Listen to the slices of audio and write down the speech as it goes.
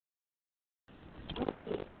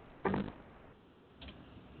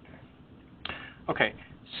Okay,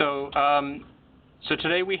 so so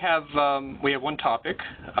today we have one topic.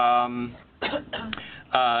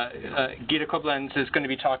 Gita Koblenz is going to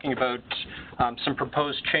be talking about some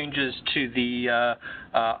proposed changes to the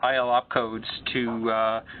IL opcodes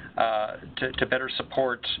to better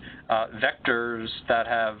support vectors that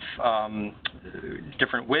have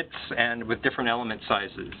different widths and with different element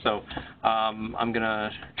sizes. So I'm going to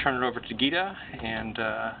turn it over to Gita and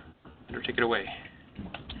let her take it away.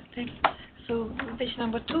 Thanks. So page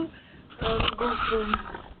number 2 goes through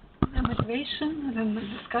the motivation, and then the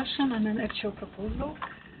discussion, and then actual proposal.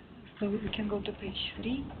 So we can go to page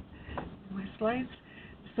 3, my slides.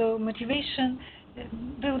 So motivation,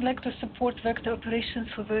 they would like to support vector operations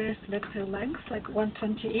for various vector lengths, like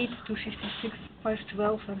 128, 256,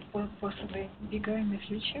 512, and possibly bigger in the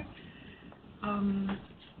future.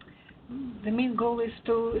 The main goal is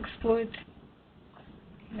to exploit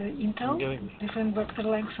Intel, different vector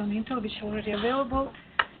lengths on Intel, which are already available,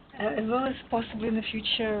 as well as possibly in the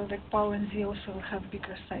future, like Power and Z also will have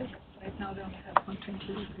bigger sizes. Right now they only have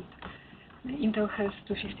 128. Intel has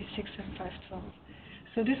 256 and 512.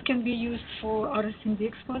 So this can be used for RSMD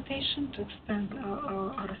exploitation to expand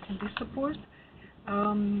our RSMD support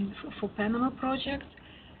for Panama project.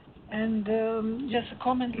 And just a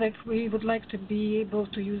comment, like we would like to be able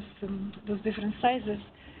to use those different sizes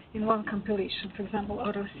in one compilation. For example,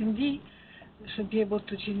 RSMD should be able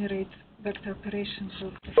to generate vector operations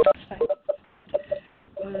with different sizes.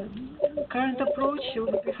 Current approach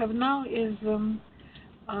we have now is,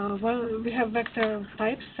 well, we have vector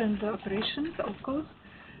types and operations, of course,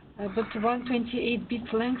 but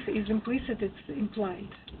 128-bit length is implicit, it's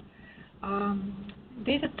implied.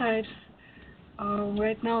 Data types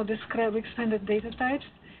right now describe expanded data types,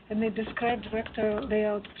 and they describe the vector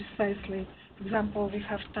layout precisely. For example, we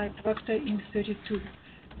have type vector in 32.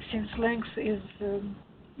 Since length is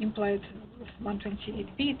implied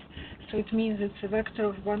 128-bit, so it means it's a vector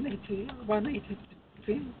of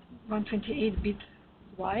 128-bit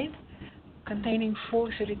wide, containing 4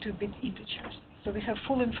 32-bit integers. So we have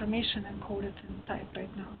full information encoded in type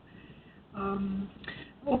right now.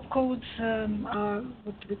 Opcodes are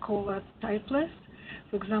what we call typeless.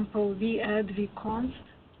 For example, vadd, vconst.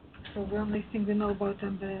 So the only thing we know about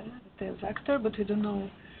them the vector, but we don't know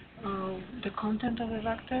the content of the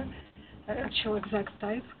vector, actual exact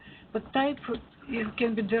type. But type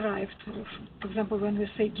can be derived. For example, when we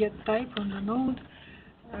say get type on the node,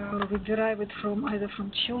 we derive it from either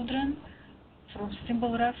from children, from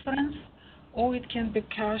symbol reference, or it can be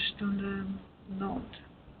cached on the node.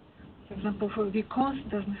 For example, for vconst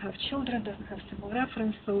doesn't have children, doesn't have symbol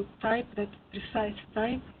reference, so type, that precise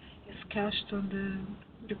type, is cached on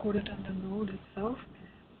recorded on the node itself.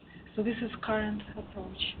 So this is current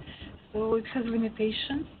approach. So it has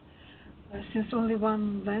limitations, since only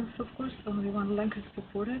one length, of course, only one length is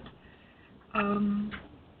supported.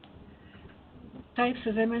 Types,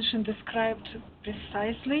 as I mentioned, described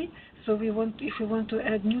precisely. So if we want to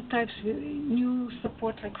add new types, new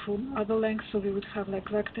support like for other lengths, so we would have like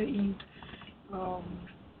vector int.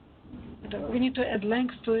 We need to add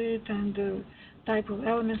lengths to it and type of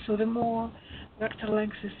elements. So the more vector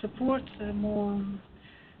lengths is support, the more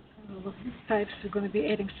types we're going to be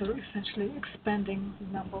adding. So essentially expanding the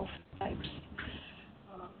number of types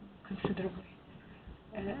considerably.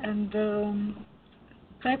 And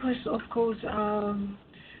typeless opcodes.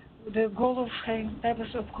 The goal of having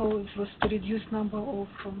typeless opcodes was to reduce number of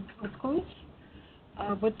opcodes,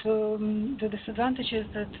 but the disadvantage is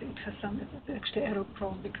that it has some actually error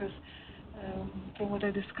prone, because from what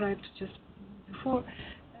I described just before,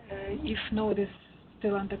 if node is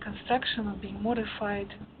still under construction or being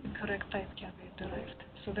modified, incorrect type can be derived.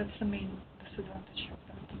 So that's the main disadvantage of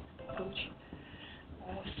that approach.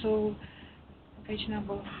 So page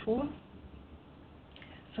number 4.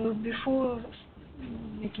 So before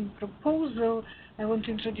making proposal, I want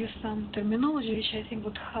to introduce some terminology which I think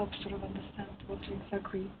would help sort of understand what we're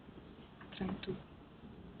exactly trying to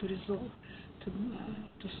resolve, to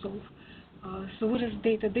solve. So what is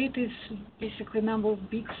data? Data is basically number of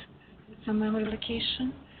bits. It's a memory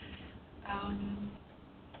location,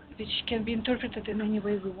 which can be interpreted in any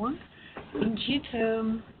way we want. In JIT,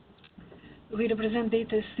 we represent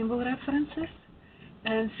data as symbol references,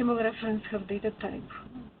 and symbol references have data type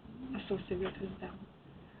associated with them.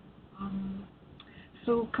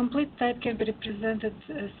 So complete type can be represented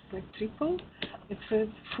as like triple. It's a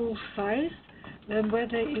full size, then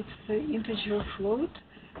whether it's integer or float,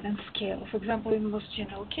 and scale. For example, in the most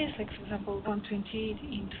general case, like for example 128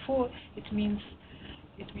 int 4, it means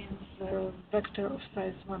a vector of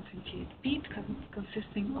size 128 bit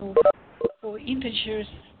consisting of 4 integers,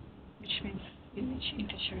 which means each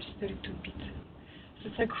integer is 32 bit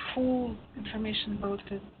It's like full information about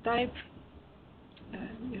the type.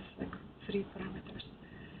 It's like 3 parameters.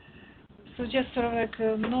 So just sort of like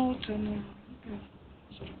a note and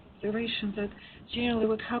sort of observation that generally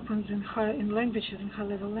what happens in languages, in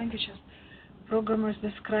high-level languages, programmers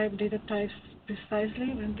describe data types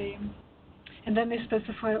precisely and then they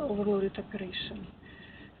specify overloaded operations.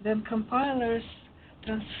 Then compilers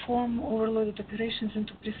transform overloaded operations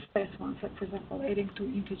into precise ones, like for example, adding to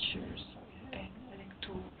integers, adding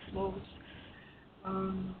to floats.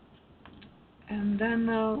 And then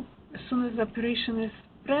as soon as the operation is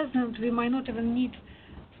present, we might not even need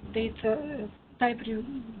data type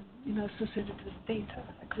associated with data.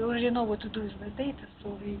 Like we already know what to do with the data,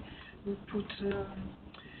 so we put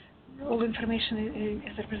all the information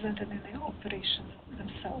is represented in the operations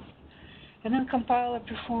themselves. And then compiler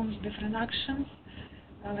performs different actions,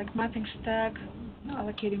 like mapping stack,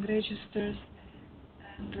 allocating registers,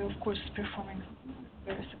 and of course performing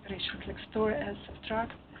various operations like store, add,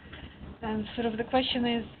 subtract. And sort of the question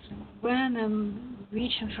is when and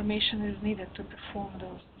which information is needed to perform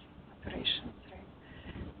those operations,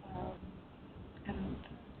 right? And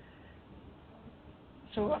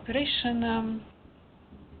so operation,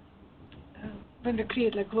 when we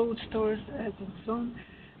create like load, stores, adds, and so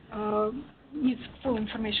on, needs full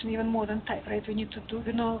information, even more than type, right? We need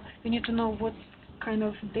to know what kind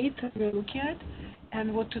of data we're looking at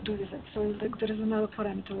and what to do with it. So like there is another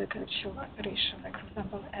parameter like actual operation, like for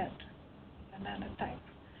example add, and then a type.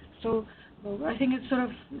 So I think it's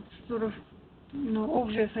sort of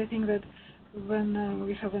obvious. I think that when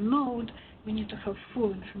we have a node, we need to have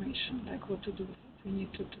full information, like what to do with it. We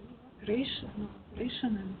need to do operation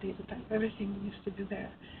and data type. Everything needs to be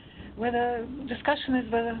there. Whether discussion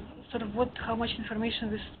is whether sort of how much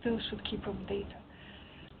information we still should keep from data.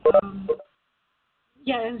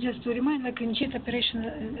 Yeah, and just to remind, like in JIT operation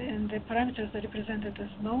and the parameters are represented as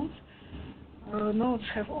nodes. Nodes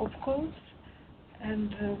have opcodes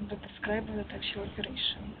and that describe the actual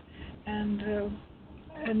operation.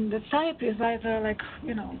 And the type is either like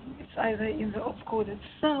it's either in the opcode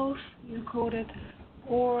itself encoded,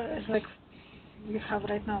 or it's like we have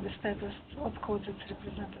right now the status opcode that's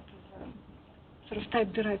represented as sort of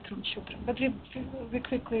type derived from children. But we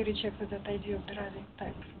quickly rejected that idea of deriving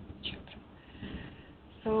type from children.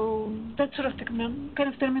 So that's sort of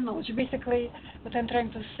kind of terminology. Basically, what I'm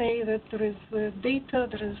trying to say that there is data,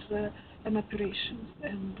 there is an operation,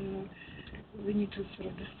 and we need to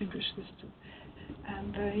sort of distinguish these two.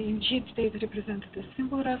 And in JIT, data represented as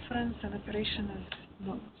simple reference and operation as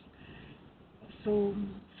nodes. So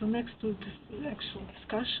next to this actual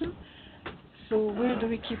discussion. So where do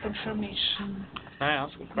we keep information? Can I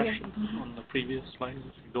ask a question on the previous slide? If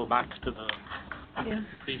you go back to the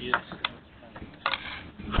previous slide,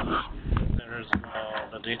 there's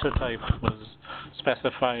the data type was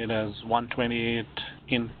specified as 128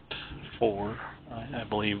 int 4, I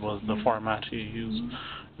believe was the format you used.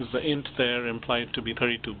 Is the int there implied to be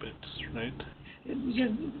 32 bits, right? Yeah,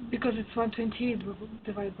 because it's 128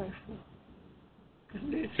 divided by 4.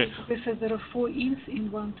 This says there are 4 ints in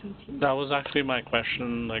 128. That was actually my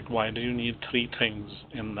question. Like, why do you need 3 things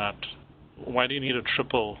in that? Why do you need a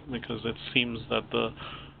triple? Because it seems that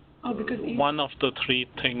one of the 3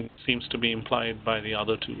 things seems to be implied by the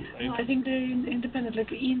other 2, right? No, I think they're independent.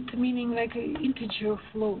 Like int meaning like an integer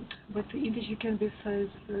float, but the integer can be size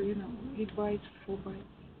 8 bytes, 4 bytes.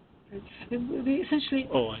 Right? We essentially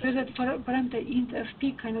there's that parameter int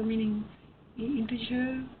ft kind of meaning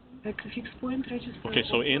integer. Like a fixed point register. Okay,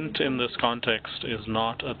 so int in this context is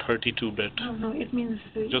not a 32-bit. No, it means...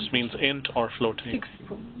 just means int or floating. Fixed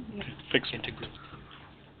point, yeah. Okay, fixed integer.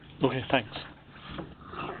 Okay, thanks.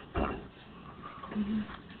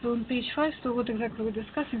 So on page 5, so what exactly we're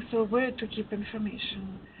discussing, so where to keep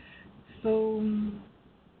information. So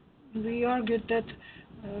we argued that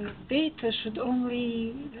data should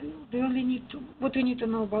what we need to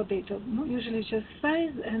know about data, usually just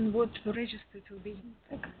size and what register it will be,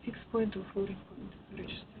 like fixed point or floating point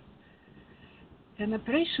register. An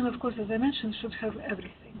operation, of course, as I mentioned, should have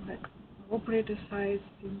everything, like operator size,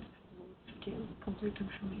 int, scale, complete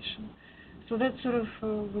information. So that's sort of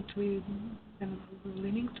what we kind of were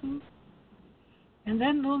leaning to. And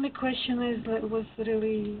then the only question was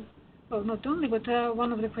really, well, not only, but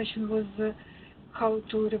one of the questions was how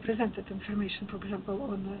to represent that information, for example,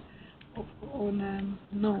 on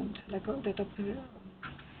a node, like that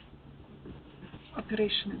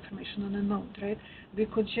operation information on a node, right? We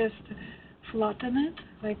could just flatten it,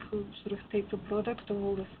 like sort of take the product of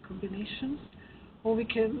all these combinations, or we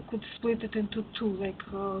could split it into 2, like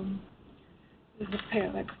the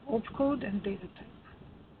pair, like opcode and data type,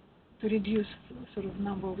 to reduce sort of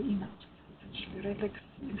number of in-outs. essentially, right? Like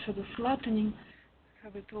instead of flattening,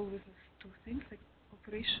 have it always as two things, like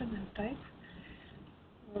operation and type.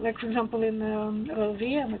 Like for example, in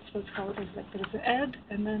LLVM, that's how it is. Like there is an add,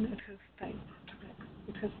 and then it has type.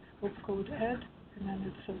 Like it has opcode add, and then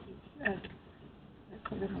it says it's add, like I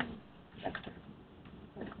don't know, vector,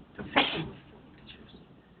 like the vector with integers.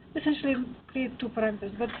 Essentially, create two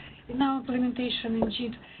parameters. But in our implementation in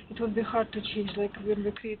JIT, it would be hard to change. Like when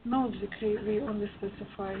we create nodes, we only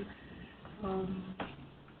specify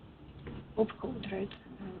opcode, right?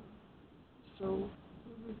 So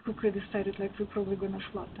we quickly decided like we're probably going to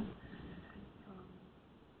flatten.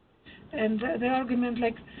 And the argument,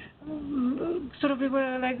 like, sort of we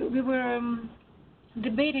were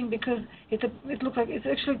debating because it looked like it's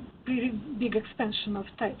actually a pretty big expansion of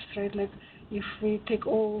types, right? Like if we take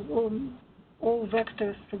all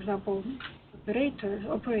vectors, for example,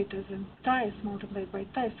 operators and types multiplied by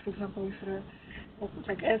types, for example, if there are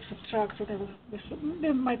like add, subtract, whatever,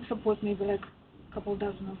 they might support maybe like a couple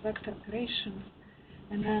dozen of vector operations,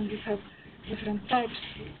 and then we have different types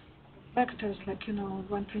of vectors, like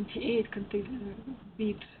 128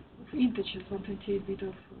 bit of integers, 128 bit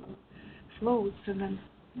of floats, and then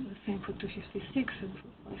the same for 256 and for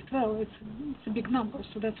 512. It's a big number,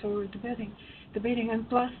 so that's what we're debating. And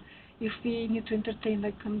plus, if we need to entertain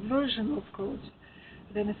like conversion of codes,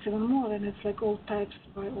 then it's even more, and it's like all types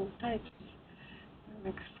by all types,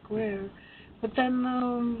 like square. But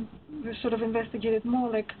then we sort of investigated more,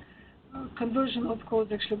 like conversion of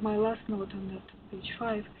codes. Actually, my last note on that page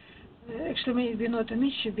 5 actually may be not an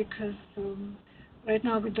issue because right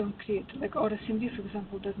now we don't create, like RSMD, for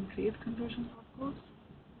example, doesn't create conversion of codes.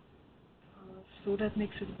 So that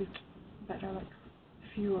makes it a bit better, like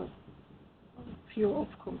fewer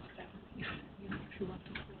opcodes then, if you want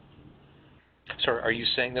to. So are you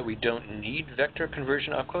saying that we don't need vector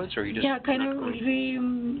conversion opcodes, or you just... Yeah, kind of. We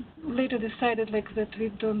later decided like that we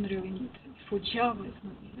don't really need it. For Java, it's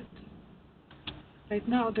not needed. Right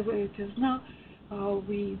now, the way it is now,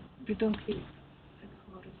 we don't create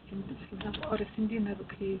RSMD. For example, RSMD never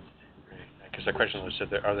creates. Right. Because the question was,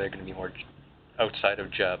 are they going to be more outside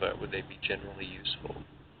of Java? Would they be generally useful?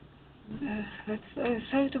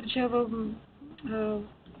 Outside of Java,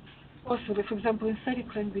 also, like, for example, in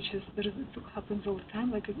static languages, it happens all the time.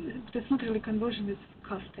 Like it's not really conversion; it's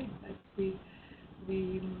casting. Like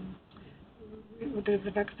there's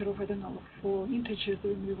a vector of 4 integers,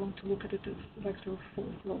 and we want to look at it as a vector of 4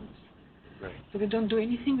 floats. Right. So we don't do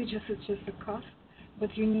anything. It's just a cast,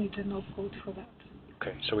 but you need an opcode for that.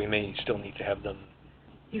 Okay, so we may still need to have them.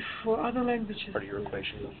 If for other languages, part of your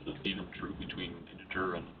equation. Is it even true between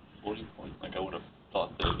integer and floating point? Like I would have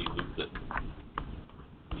thought that any loop that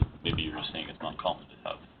maybe you're just saying it's not common to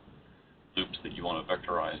have loops that you want to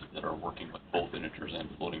vectorize that are working with both integers and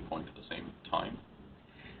floating point at the same time.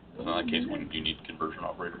 In that case, wouldn't you need conversion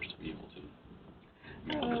operators to be able to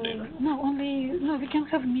mingle the data? No, we can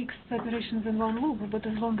have mixed operations in one loop, but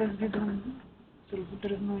as long as we don't,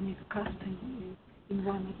 there is no need casting in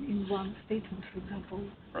one statement, for example.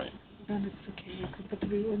 Right. Then it's okay. But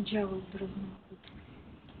in Java, there is no.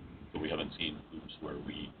 But we haven't seen loops where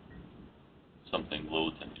something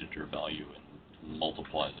loads an integer value and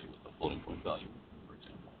multiplies it with a floating point value, for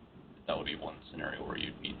example. That would be one scenario where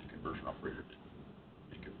you'd need the conversion operator to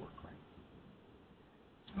make it work, right?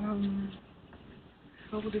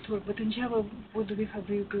 How would it work? But in Java, would we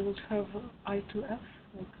would have I to F?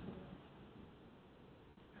 Like,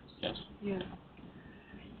 yes. Yeah.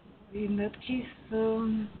 In that case,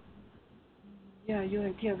 yeah, you're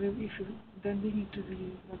right. Yeah, then we need to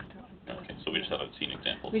be vector. Okay, so we just haven't seen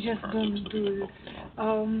examples. We just don't do it.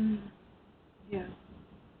 Yeah.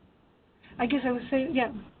 I guess I would say,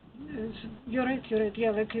 yeah. You're right.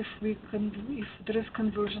 Yeah, like if there is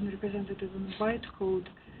conversion represented in bytecode,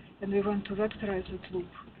 and we want to vectorize that loop,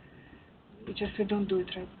 we don't do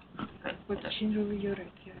it right now. Right. But Okay. generally, you're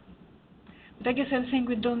right. Yeah. But I guess I'm saying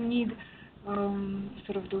we don't need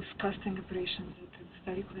sort of those casting operations that in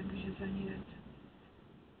static languages are needed.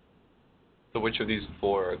 So which of these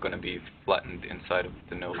 4 are going to be flattened inside of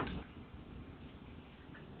the node?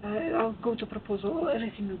 I'll go to proposal.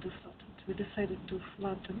 Everything will be flattened. We decided to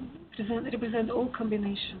flatten, represent all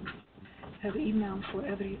combinations, have enum for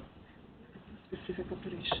every specific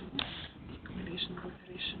operation, combination of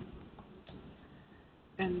operation,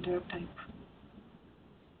 and their type.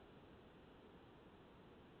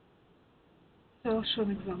 So I'll show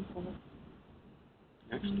an example.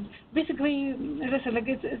 Basically, as I said, like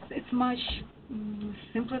it's much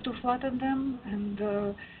simpler to flatten them,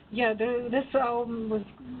 and yeah, that's our was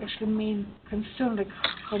actually main concern, like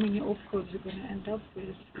how many opcodes we're going to end up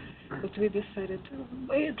with. But we decided,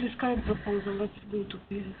 at least current proposal, let's go to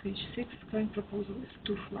page 6. Current proposal is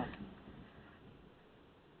to flatten.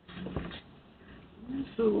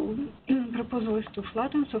 So proposal is to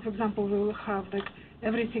flatten. So for example, we will have like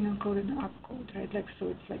everything encoded in opcode, right? Like so,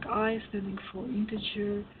 it's like I standing for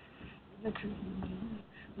integer, like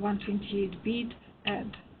 128-bit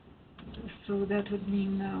add. So that would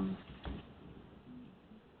mean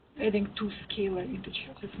adding 2 scalar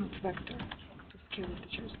integers. It's not vector, 2 scalar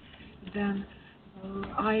integers. Then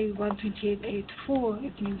I 128.84,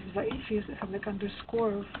 it means that if you have like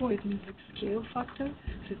underscore 4, it means like scale factor,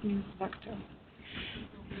 so it means vector.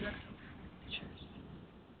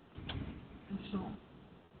 And so on.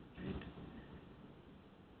 Right?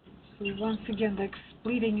 So once again, like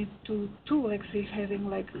splitting it to 2, like say having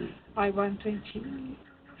like I 120,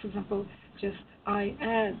 for example, just I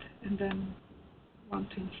add and then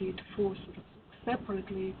 128.4 sort of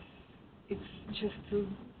separately, it's just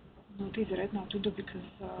not easy right now to do because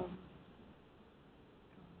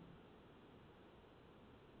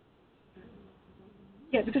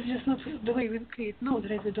yeah, because it's just not the way we create nodes,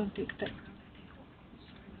 right? We don't take time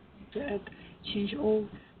to add, change all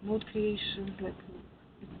node creations, like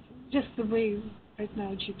it's just the way right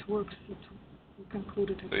now JIT works. That we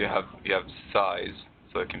concluded. So you have size,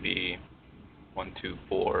 so it can be 1, 2,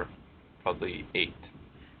 4, probably 8.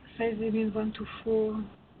 Size I mean 1 to 4.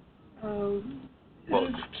 Well,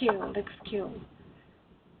 scale, like scale.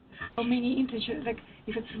 How many integers, like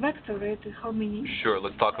if it's vector, right, how many? Sure,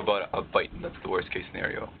 let's talk about a byte. That's the worst case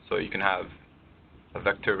scenario. So you can have a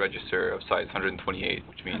vector register of size 128,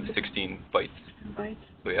 which means 16 bytes. Bytes.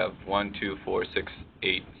 So we have 1, 2, 4, 6,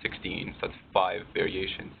 8, 16. So that's 5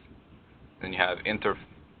 variations. Then you have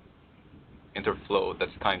interflow,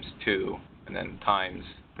 that's times 2, and then times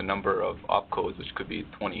the number of opcodes, which could be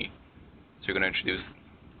 20. So you're going to introduce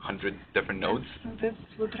 100 different nodes. That's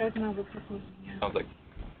what right now we're proposing. Yeah. Sounds like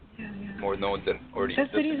yeah. more nodes than already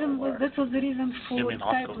That's the exist in reason. OMR. That was the reason for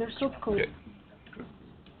typeless opcode. Okay.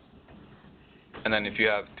 And then if you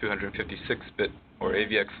have 256-bit or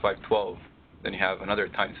AVX 512, then you have another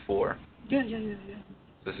times 4. Yeah.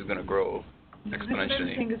 This is going to grow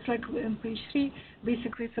exponentially. It's like on page 3,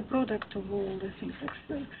 basically it's a product of all the things,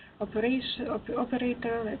 like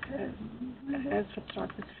operator, like add,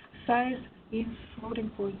 subtract, size, in floating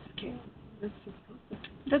point scale.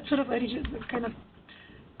 That's sort of kind of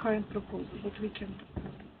current proposal that we can.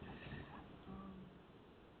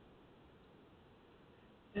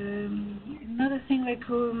 Another thing, like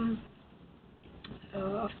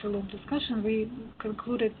after long discussion, we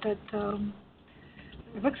concluded that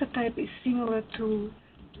a vector type is similar to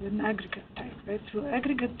an aggregate type, right? So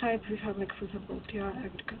aggregate type we have like, for example, TR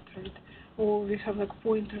aggregate, right? Or we have like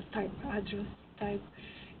pointer type, address type,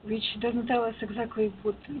 which doesn't tell us exactly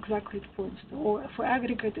what exactly it points to. Or for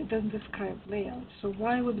aggregate, it doesn't describe layout. So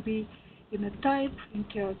why would we, in a type, in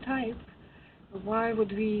TR type, why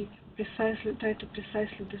would we try to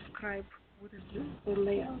precisely describe what is the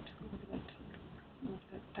layout of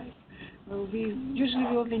that type? Well, we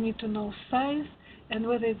only need to know size and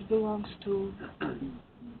whether it belongs to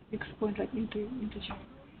fixed point, like integer,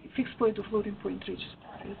 fixed point or floating point register.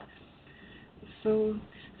 Right? So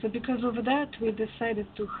because of that, we decided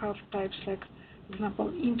to have types like, for example,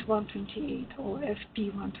 int 128 or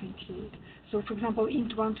fp 128. So, for example,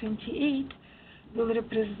 int 128 will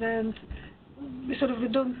represent. We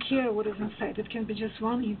don't care what is inside. It can be just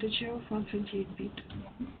one integer of 128-bit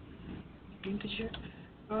integer.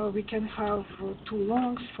 We can have 2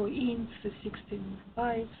 longs for ints, 16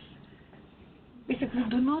 bytes. Basically,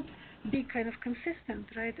 do not be kind of consistent,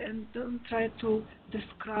 right? And don't try to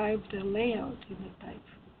describe the layout in the type.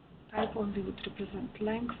 Type only would represent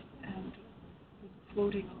length and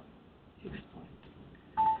floating or fixed point.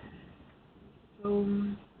 So,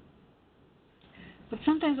 but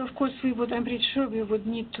sometimes, of course, I'm pretty sure we would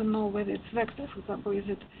need to know whether it's vector. For example, is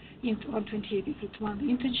it int 128, is it one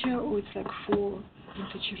integer, or it's like 4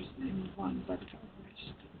 integers in one vector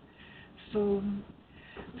register.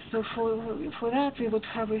 So for that, we would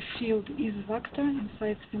have a field is vector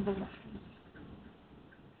inside symbol reference.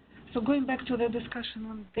 So going back to the discussion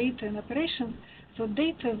on data and operations, so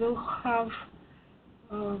data will have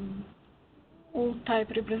all type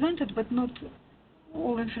represented, but not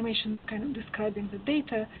all information kind of describing the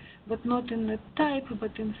data, but not in the type,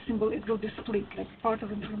 but in symbol. It will be split, like part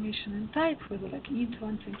of information in type, whether like int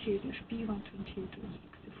 128, fp 128, or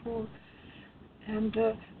 64, and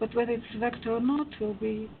but whether it's vector or not will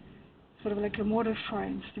be sort of like a more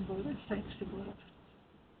refined symbol inside symbol.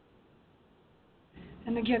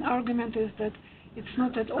 And again, argument is that it's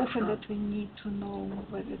not that often that we need to know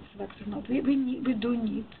whether it's vector or not. We do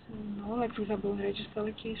need to know, like for example, in register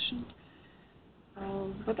allocation.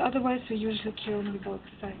 But otherwise, we usually care only about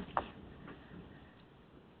size.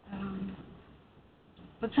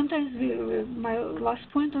 But sometimes my last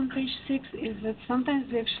point on page 6 is that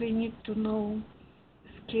sometimes we actually need to know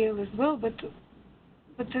scale as well, but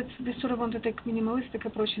we sort of want to take minimalistic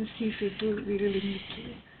approach and see if we really need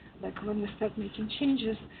to. Like when we start making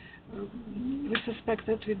changes, we suspect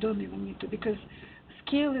that we don't even need to, because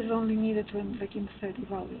scale is only needed when, like inside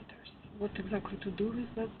evaluators, what exactly to do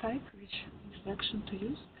with that type, which instruction to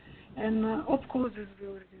use. And opcodes, as we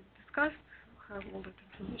already discussed, have all that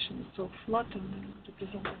information. It's all flattened and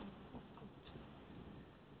represented in opcodes.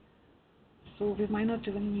 So we might not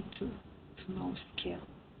even need to know scale.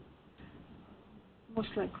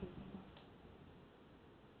 Most likely not.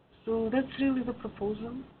 So that's really the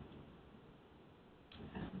proposal.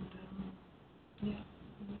 And yeah,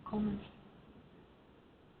 any comments?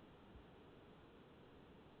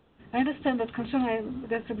 I understand that concern.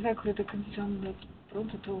 That's exactly the concern that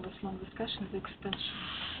prompted all this long discussion, the extension.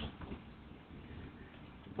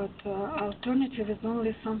 But alternative is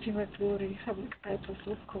only something that we already have, like typeless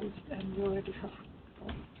opcodes, and we already have.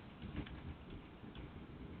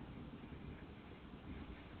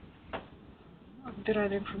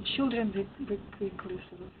 Deriving from children, we quickly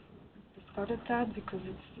sort of discarded that because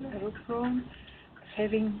it's error prone.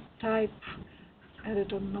 Having type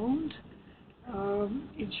added or node,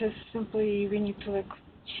 it just simply we need to like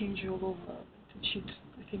change all over to cheat.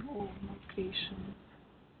 I think all node creation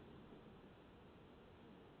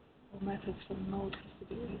or methods for node has to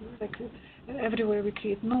be like everywhere we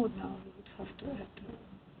create node now we would have to add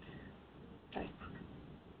type.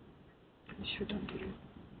 We shouldn't do it.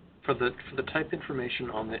 For the type information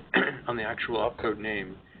on the on the actual opcode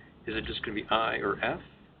name, is it just going to be I or F?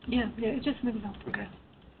 Yeah, it's just an example. Okay.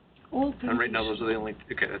 All and right now those are the only,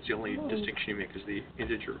 okay, that's the only distinction you make is the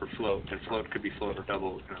integer or float, and float could be float or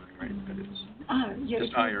double, kind of thing, right? But it's yeah,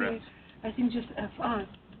 just I or F. I think just F,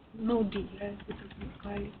 no D, right? Because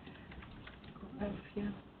I, F,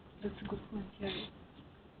 yeah, that's a good point, yeah.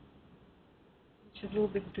 Which is a little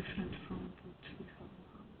bit different from what we have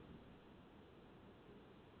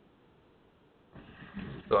now.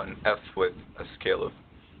 So an F with a scale of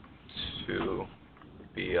 2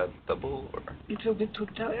 would be a double, or? It will be in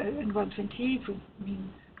 128 would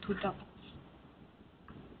mean 2 doubles.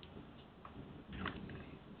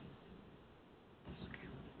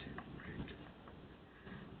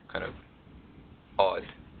 Kind of odd.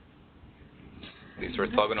 These are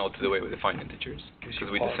orthogonal to the way we define integers, because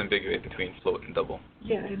we disambiguate between float and double.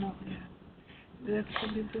 Yeah, I know, yeah. That's a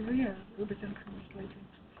bit of, yeah, a little bit uncomfortable slightly.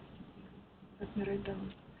 Let me write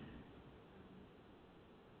down.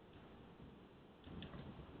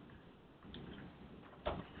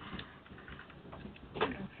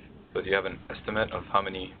 So do you have an estimate of how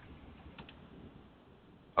many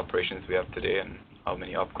operations we have today and how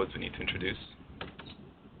many opcodes we need to introduce?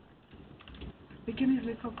 We can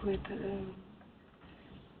easily calculate.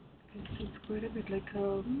 It's quite a bit like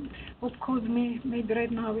opcodes. Maybe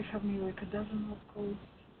right now we have maybe like a dozen opcodes.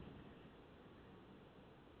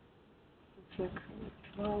 It's like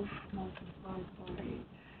 12 multiplied by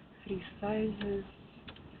 3 sizes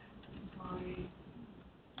by,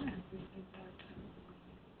 and we did that.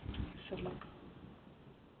 So like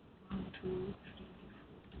 1, 2, 3,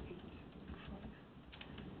 4, 8,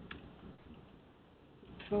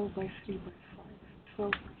 5. 12 by 3 by 5.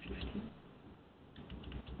 12 by 15.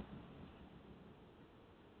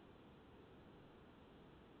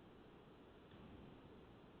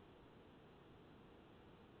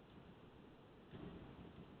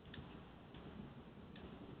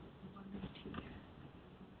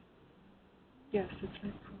 Yes, it's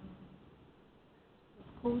like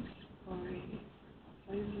codes by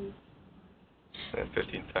sizes.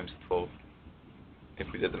 15 times 12. If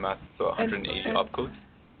we did the math, so 180 opcodes.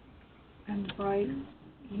 And by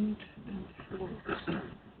int and float.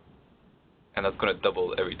 And that's going to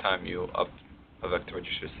double every time you up a vector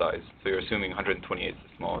register size. So you're assuming 128 is the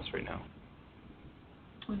smallest right now.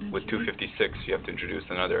 With 256, you have to introduce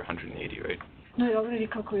another 180, right? No, I already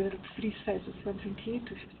calculated 3 sizes, 128,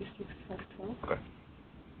 256, 512. Okay.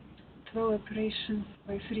 12 operations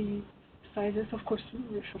by 3 sizes. Of course,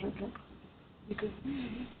 we should have like, because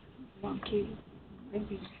 1K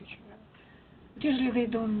maybe in the future. But usually they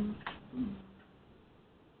don't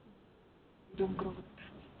grow that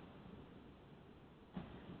fast.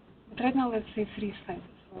 But right now, let's say 3 sizes,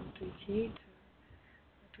 128,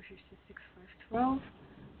 256,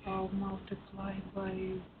 512, multiplied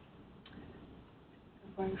by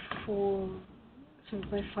 4 So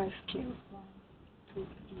by 5 scales, 1, 2,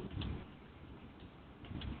 3,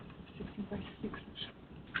 16 by 6 actually.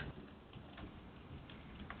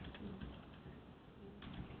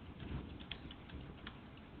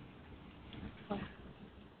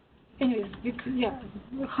 Anyways, yeah,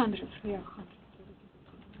 hundreds, yeah, hundreds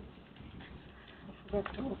of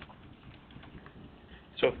vector opcodes.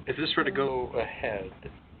 So if this were to go ahead,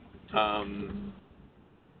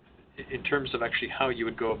 in terms of actually how you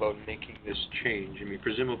would go about making this change, I mean,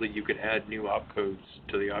 presumably you could add new opcodes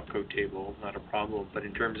to the opcode table, not a problem, but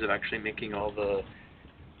in terms of actually making all the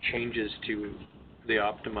changes to the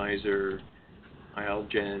optimizer,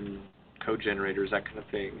 ILGen, code generators, that kind of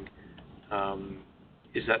thing,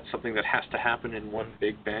 is that something that has to happen in one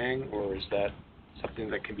big bang, or is that something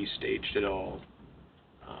that can be staged at all?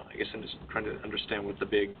 I guess I'm just trying to understand what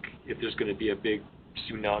if there's going to be a big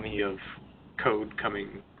tsunami of code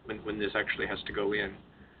coming when this actually has to go in,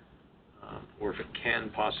 or if it can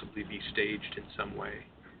possibly be staged in some way,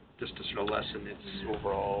 just to sort of lessen its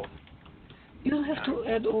overall. You don't have to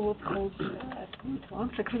add all the codes at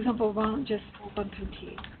once. Like, for example, just for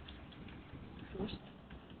 128 first.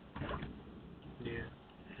 Yeah.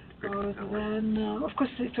 Then, of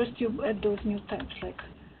course, first you add those new types, like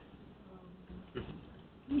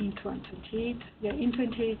int 128, yeah, int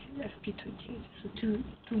 28, fp28. So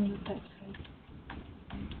two new types, right?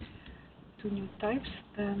 Two new types.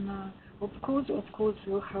 Then opcodes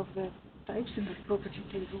will have the types in the property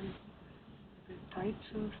table, the types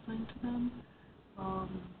assigned to them.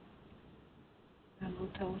 And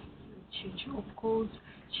what else? Change opcodes,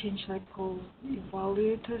 change like all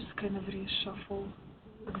evaluators, kind of reshuffle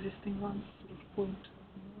existing ones, sort of point to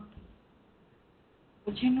new ones.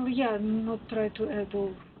 But generally, yeah, not try to add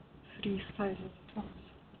all three sizes at once.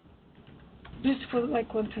 This for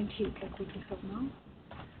like 128, like what we have now.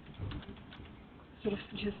 Sort of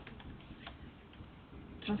just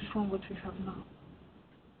transform what we have now.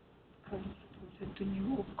 Currently, into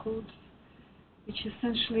new opcodes, which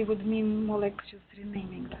essentially would mean more like just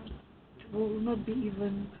renaming them. It will not be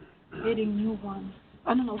even adding new ones.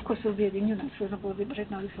 I don't know, of course we'll be adding new ones. For example,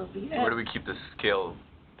 right now this will be So where do we keep the scale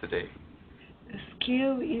today? The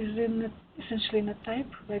scale is essentially in a type,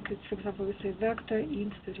 like it's, for example, we say vector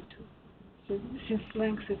int 32. So since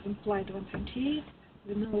length is implied 128,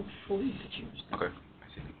 we know it's for integers. Okay, I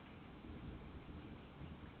see.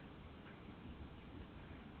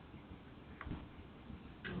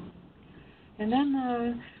 And then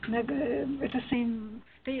at the same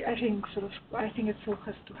state, I think it all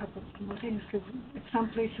has to happen simultaneously. At some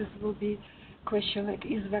places will be question like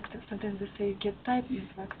is vector. Sometimes they say get type is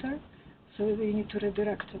vector, so we need to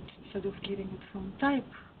redirect it instead of getting it from type.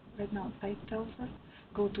 Right now, type tells us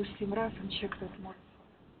go to simref and check that more.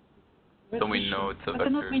 Don't we know it's a but vector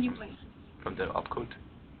not many places. From the opcode?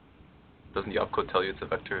 Doesn't the opcode tell you it's a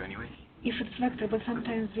vector anyway? If it's vector, but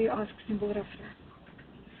sometimes we ask symbol reference.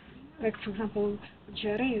 Like, for example,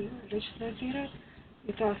 GRA, register data,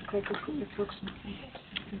 it asks like it works with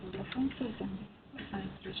symbol references and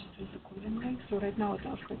assigns registers accordingly. So right now it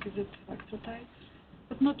asks like is it vector type,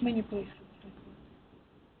 but not many places. Like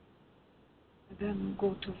and then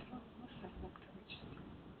go to assign vector register.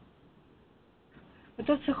 But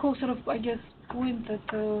that's the whole sort of, I guess, point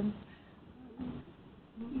that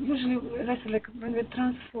usually, as I said, like when we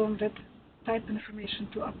transform that type information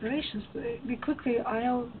to operations, we quickly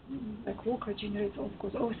like Walker generates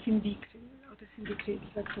opcodes, or SymD creates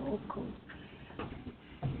vector opcodes.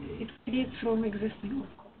 It creates from existing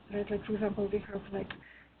opcodes, right? Like for example, we have like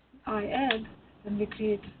add, and we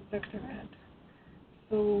create vector add.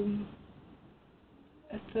 So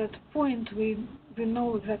at that point, we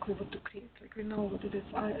know exactly what to create. Like we know what it is.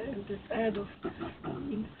 This add of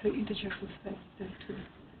integers with size 32.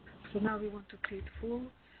 So now we want to create full.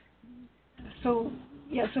 So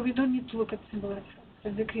yeah, so we don't need to look at symbol reference.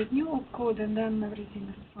 And we create new opcode, and then everything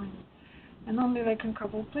is fine. And only like in a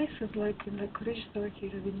couple of places, like in the register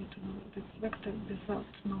here, we need to know that it's vector without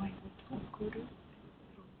knowing what opcode is.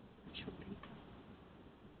 So it should be.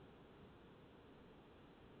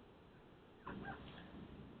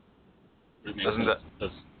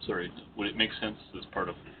 Would it make sense as part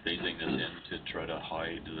of phasing this in to try to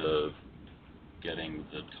hide getting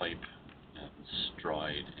the type and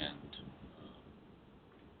stride and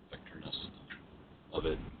vectorness of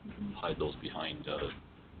it, hide those behind a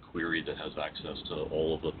query that has access to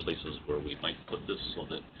all of the places where we might put this, so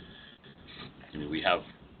that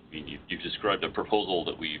you've described a proposal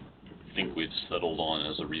that we think we've settled on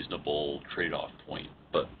as a reasonable trade-off point,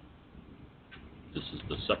 but this is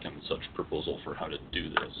the second such proposal for how to do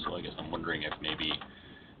this. So I guess I'm wondering if maybe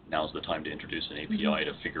now's the time to introduce an API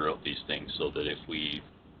to figure out these things, so that if we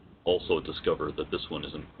also discover that this one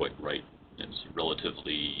isn't quite right. It's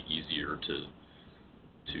relatively easier to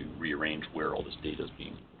rearrange where all this data is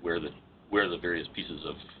being, where the various pieces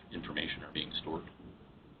of information are being stored.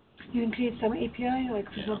 You can create some API, like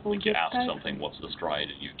for example, like you ask type. something, what's the stride,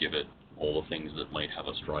 and you give it all the things that might have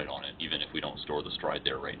a stride on it, even if we don't store the stride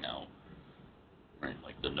there right now. Right,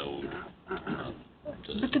 like the node.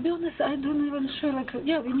 But to be honest, I don't even sure. Like,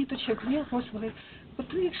 yeah, we need to check. Yeah, possibly. But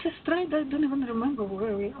actually, stride, I don't even remember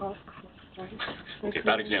where we ask for stride. Okay,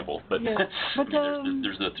 bad example, but, yeah. But I mean,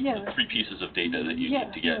 there's the three pieces of data that you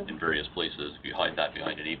need to get in various places. If you hide that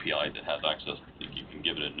behind an API that has access, you can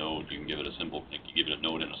give it a node, you can give it a symbol, you can give it a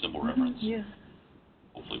node and a symbol reference. Yeah.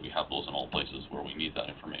 Hopefully we have those in all places where we need that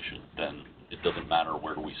information. Then it doesn't matter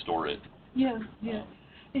where we store it. Yeah, yeah.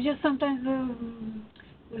 It's just sometimes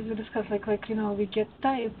we discuss like we get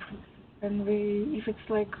type, and if it's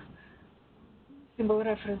like symbol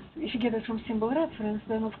reference, if you get it from symbol reference,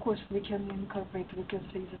 then of course we can incorporate, we can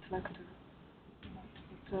say it's vector.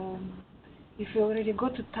 But if we already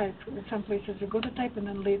got a type, in some places we got a type and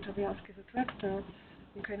then later we ask is it vector,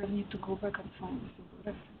 we kind of need to go back and find the symbol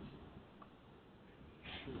reference.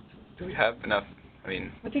 Do we have enough? I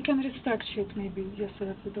mean. But we can restructure it maybe just so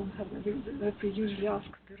that we don't have that we usually ask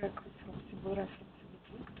directly from symbol reference is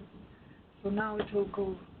it vector. So now it will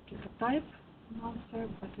go get a type answer,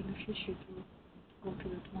 but in the future it will go to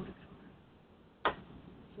that modifier.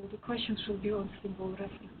 So the question should be on symbol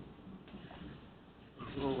reference.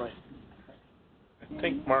 Right. I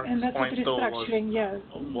think Mark's point though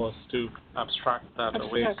was to abstract that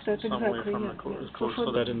away somewhere from the code,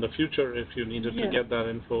 so that in the future, if you needed to get that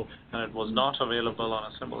info and it was not available on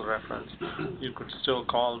a symbol reference, you could still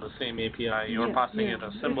call the same API. You're passing it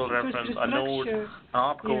a symbol reference, a node, an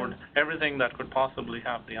opcode, everything that could possibly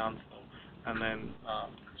have the answer, and then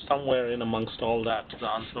somewhere in amongst all that, the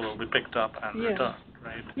answer will be picked up and returned.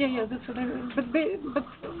 Right. Yeah, that's what but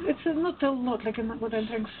it's not a lot, like what I'm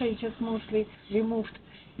trying to say, just mostly removed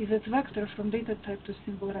is it vector from data type to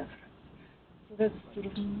symbol reference. So that's sort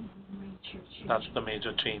of major change. That's the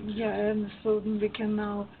major change. Yeah, and so we can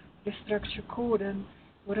now restructure code and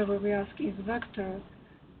whatever we ask is vector,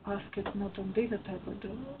 ask it not on data type, but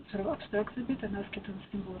sort of abstract a bit and ask it on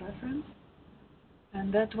symbol reference.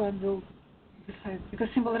 And that one will decide, because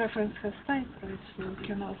symbol reference has type, right, so we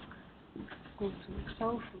can ask go to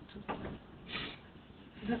self or to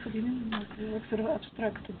that's what you mean, like sort of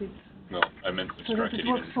abstract a bit. No, I meant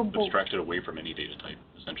abstracted away from any data type.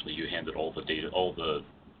 Essentially, you handed all the data, all the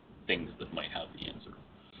things that might have the answer.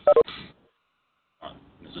 Not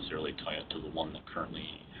necessarily tie it to the one that currently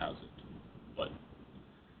has it, but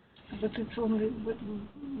it's only.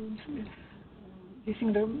 You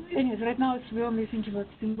think anyways, right now we're only thinking about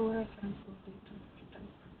symbol reference or data type.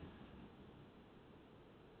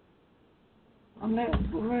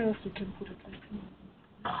 Where else we can put it?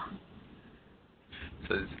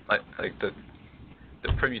 So it's like the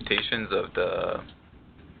permutations of the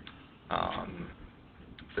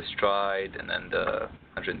stride and then the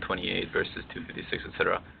 128 versus 256,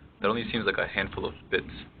 etc. That only seems like a handful of bits.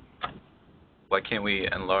 Why can't we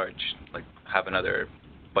enlarge, like have another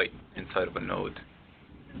byte inside of a node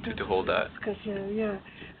to hold that? Because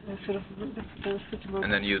sort of suitable.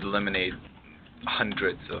 And then you'd eliminate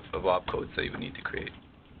hundreds of opcodes that you would need to create.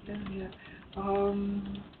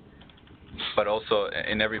 But also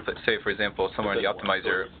in every place, say for example, somewhere in the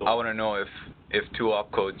optimizer, I want to know if two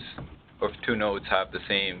opcodes or if two nodes have the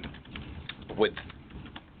same width.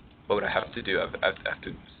 What would I have to do? I have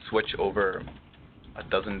to switch over a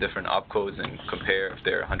dozen different opcodes and compare if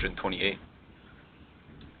they're 128.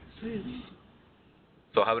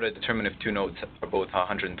 So how would I determine if two nodes are both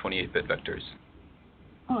 128-bit vectors?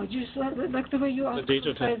 Oh, just like the way you ask the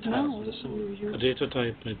data type now. The data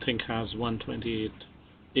type, I think, has 128,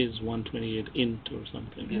 is 128 int or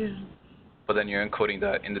something. Yeah. But then you're encoding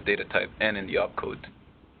that in the data type and in the opcode.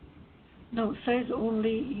 No, says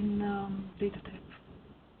only in data type.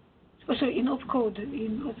 Oh, sorry, in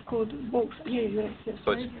opcode both. Yeah, you're right. Yes,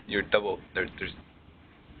 so you're double. There's.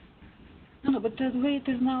 No, but the way it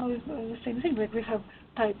is now is the same thing. Like we have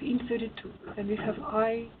type int32, and we have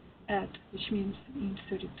I add, which means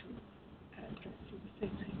int32 add. Right? So the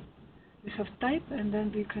same thing. We have type, and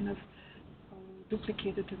then we kind of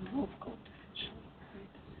duplicate it in the opcode.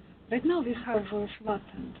 Right now we have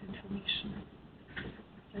flattened information.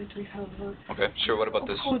 Right, we have. Okay, sure. What about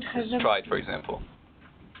this stride, for example?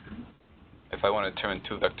 If I want to turn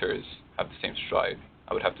two vectors have the same stride,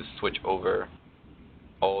 I would have to switch over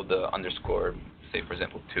all the underscore, say for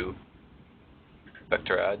example 2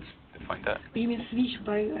 vector adds to find that. You mean switch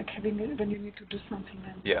by like having when you need to do something?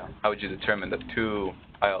 Yeah. How would you determine that two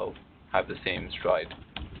I'll have the same stride?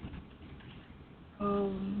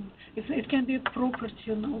 it can be a property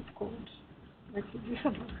on opcode. Like we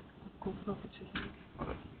have opcode properties.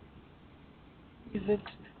 Okay. Is it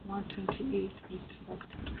 128-bit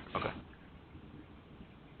vector? Okay.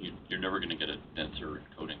 You're never going to get a denser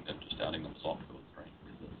encoding than just adding those opcodes, right?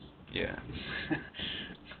 Yeah.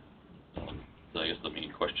 So I guess the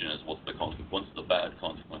main question is, what's the bad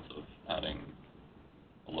consequence of adding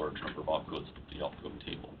a large number of opcodes to the opcode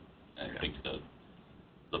table? And I think the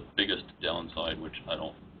biggest downside, which I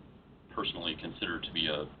don't personally consider to be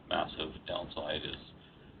a massive downside, is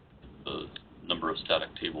the number of static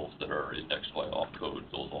tables that are indexed by opcode.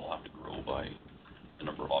 Those all have to grow by the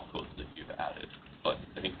number of opcodes that you've added. But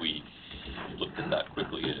I think we looked at that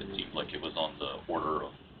quickly, and it seemed like it was on the order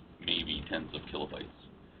of maybe tens of kilobytes,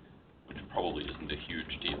 which probably isn't a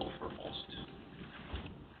huge deal for most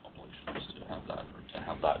populations to have that, or to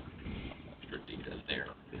have that extra data there.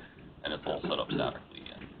 And it's all set up statically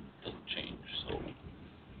and doesn't change, so it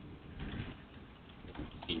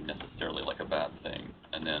doesn't seem necessarily like a bad thing.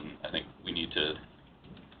 And then I think we need to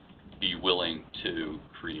be willing to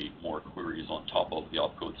create more queries on top of the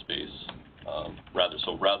opcode space.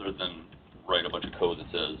 Rather than write a bunch of code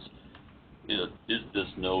that says, is this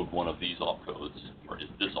node one of these opcodes, or is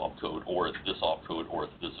this opcode, or it's this opcode, or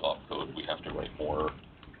it's this opcode, we have to write more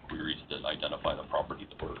queries that identify the property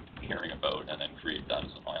that we're caring about, and then create that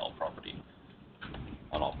as an IL property,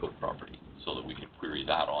 an opcode property, so that we can query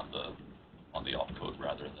that on the opcode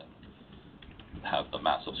rather than have the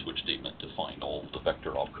massive switch statement to find all the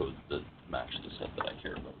vector opcodes that match the set that I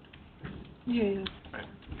care about. Yeah. Right.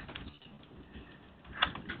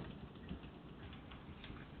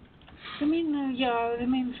 The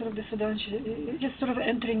main sort of disadvantage is just sort of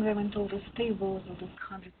entering them into all those tables or those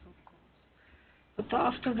hundreds of codes. But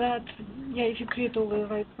after that, yeah, if you create all the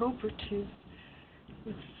right properties,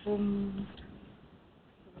 it's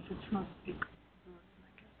not big burden, I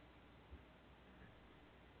guess.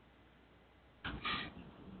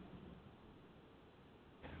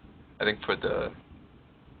 I think for the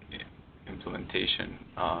implementation,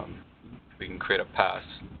 we can create a pass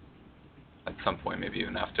at some point, maybe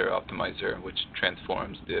even after optimizer, which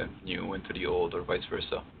transforms the new into the old, or vice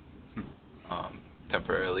versa,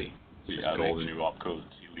 temporarily. So you add all the new opcodes,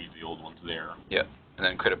 you leave the old ones there. Yeah, and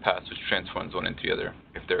then create a pass which transforms one into the other.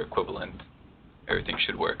 If they're equivalent, everything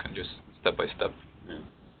should work, and just step by step. Yeah.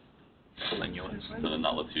 Pull in new ones. So then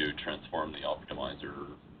that lets you transform the optimizer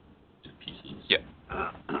to pieces. Yeah.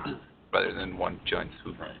 Rather than one giant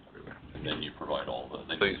swoop. Right. Everywhere. And then you provide all the.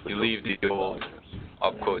 So you leave the old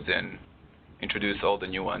opcodes in, introduce all the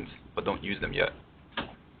new ones, but don't use them yet.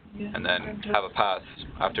 Yeah. And then have a pass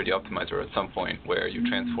after the optimizer at some point where you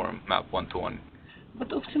transform map one-to-one. But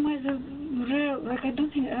optimizer, I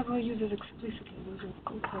don't think it ever uses explicitly those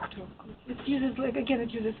opcodes, vector opcodes. It uses,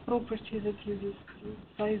 it uses properties, it uses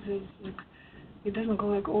sizes, it doesn't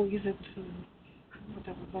go use it,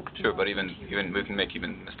 whatever, vector. Sure, but even we can make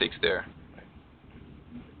even mistakes there.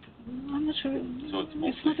 I'm not sure. So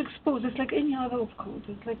it's not exposed. It's like any other opcode.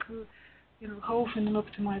 It's like, how often an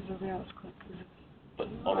optimizer we ask, is it? But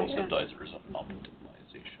auto-synthesizer is an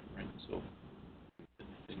optimization, right? So the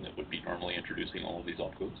thing that would be normally introducing all of these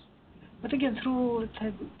opcodes. But again, through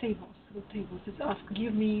tables, it's ask,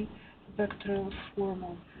 give me vector form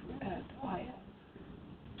of add, I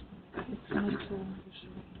add. It's not usually.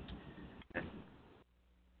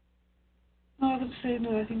 No, I would say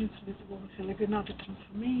no. I think it's a bit like another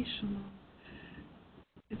transformation.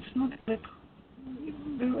 It's not like,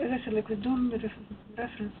 as I said, we don't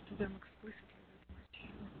reference to them explicitly that much.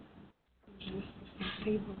 Just some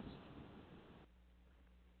tables.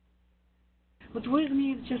 But with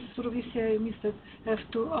me, it's just sort of, you see, I missed that F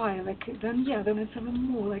to I. Then it's even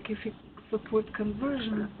more. If you support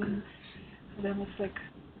conversions, then it's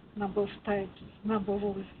number of types, number of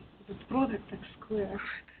always the product X squared.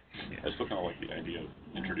 Yeah. I still kind of like the idea of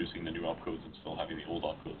introducing the new opcodes and still having the old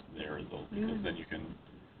opcodes there, though, because then you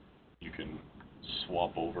can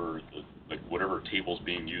swap over whatever table's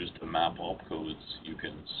being used to map opcodes. You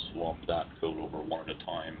can swap that code over one at a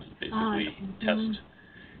time and basically test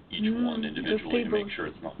each one individually to make sure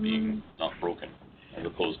it's not being not broken, as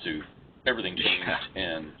opposed to everything changed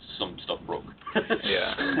and some stuff broke.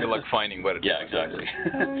 Yeah, good luck finding what it is. Yeah, exactly.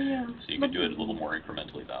 So you can do it a little more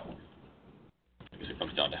incrementally that way. Because it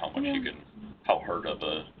comes down to how much how hard of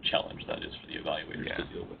a challenge that is for the evaluators to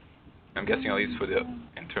deal with. I'm guessing at least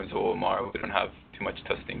in terms of OMR, we don't have too much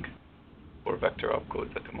testing for vector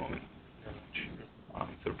opcodes at the moment. So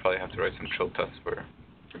we'll probably have to write some trill tests for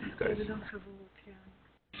these guys. We don't have a lot,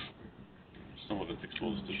 Some of it's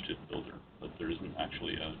exposed to JIT builder, but there isn't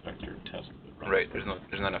actually a vector test that runs. Right, there's not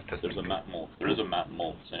enough testing. There is a map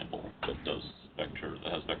mul sample that does vector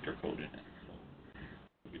that has vector code in it.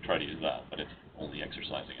 So we try to use that, but it's only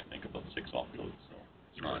exercising, I think, about 6 opcodes, so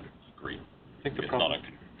it's not great. I think it's not a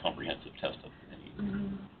comprehensive test of any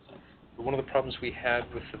sense. But one of the problems we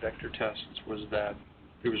had with the vector tests was that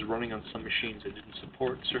it was running on some machines that didn't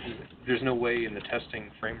support certain. There's no way in the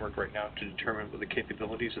testing framework right now to determine what the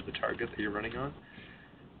capabilities of the target that you're running on.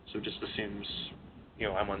 So it just assumes,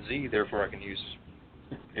 I'm on Z, therefore I can use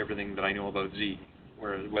everything that I know about Z,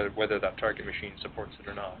 whether that target machine supports it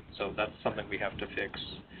or not. So that's something we have to fix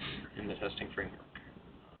in the testing framework.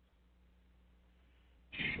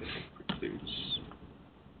 Which I think precludes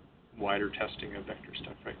wider testing of vector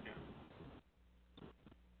stuff right now.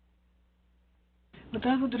 What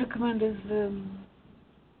I would recommend is the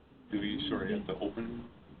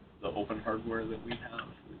open hardware that we have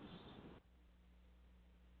is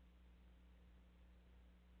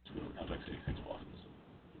so we don't have x86 boxes, so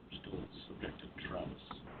we're still subject to Travis.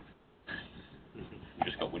 We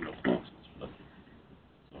just got Windows boxes for that.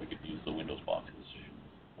 So we could use the Windows boxes,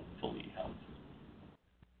 hopefully have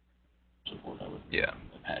support, I would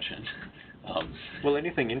imagine. Well,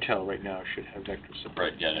 anything Intel right now should have vector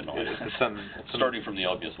support. Right, yeah, no. Starting from the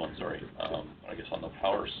obvious one, sorry. I guess on the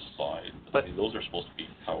power side, I mean, those are supposed to be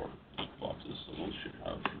power peak boxes, so those should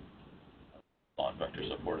have non-vector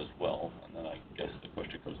support as well. And then I guess the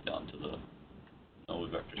question goes down to the no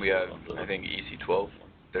vector support. We have, I think, EC12.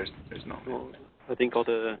 There's no. Well, I think all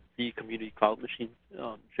the community cloud machines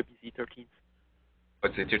should be C13s.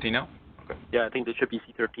 What's it, 13 now? Okay. Yeah, I think they should be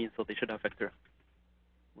C13, so they should have vector.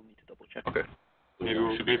 We'll need to double check. Okay. Maybe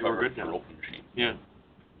we're good now. Open machine. Yeah.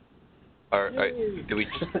 Do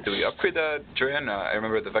we upgrade that, Joanne? I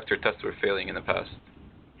remember the vector tests were failing in the past.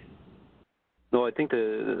 No, I think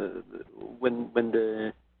when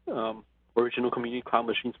the original community cloud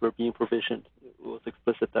machines were being provisioned, it was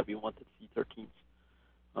explicit that we wanted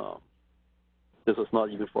C13s. This was not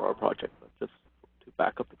even for our project, but just to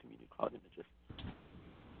back up the community cloud images.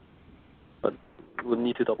 But we'll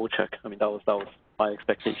need to double check. I mean, that was my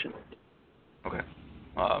expectation. Okay.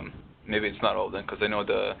 Maybe it's not all then, because I know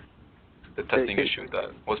the testing issue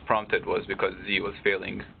that was prompted was because Z was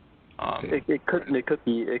failing. It could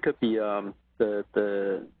be the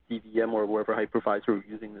DVM or whatever hypervisor we're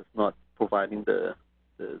using is not providing the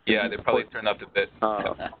yeah, they probably turned up a bit.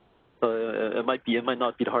 So it might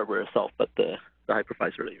not be the hardware itself, but the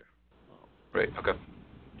hypervisor layer. Right. Okay.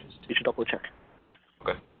 You should double check.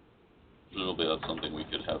 Okay. Presumably that's something we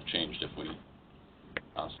could have changed if we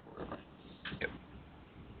asked for it, right? Yep.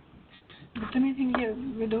 But the main thing here,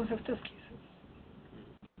 we don't have test cases.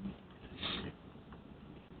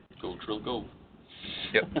 Go, Trill, go.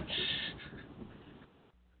 Yep. That's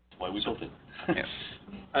why we built it.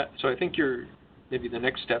 Yeah. So I think maybe the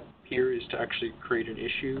next step here is to actually create an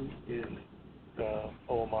issue in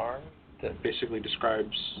OMR that basically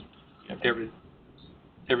describes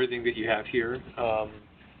everything that you have here.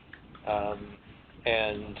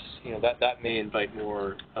 And that may invite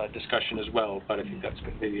more discussion as well, but I think that's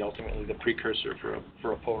maybe ultimately the precursor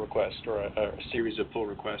for a pull request or a series of pull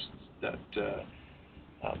requests that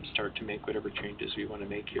start to make whatever changes we want to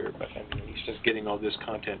make here. But I mean, it's just getting all this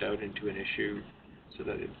content out into an issue so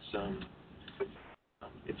that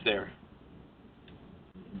it's there.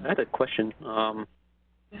 I had a question.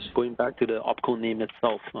 Going back to the opcode name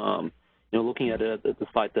itself, looking at it, the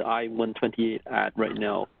slide, the I-128 ad right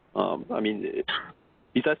now. I mean,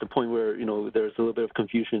 besides the point where there's a little bit of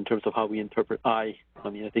confusion in terms of how we interpret I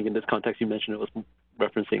mean, I think in this context you mentioned it was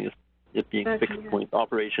referencing it being fixed point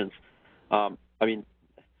operations. I mean,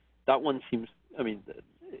 that one seems. I mean,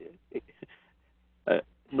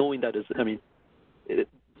 knowing that is. I mean,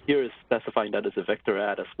 here is specifying that as a vector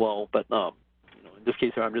add as well, but in this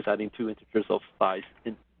case here I'm just adding 2 integers of size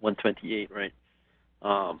in 128, right?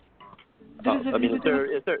 I mean, is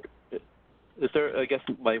there? I guess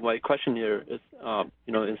my question here is,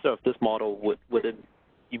 instead of this model, would it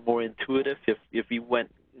be more intuitive if we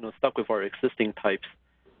went, stuck with our existing types?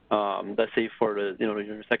 Let's say for the,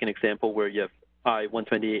 your second example where you have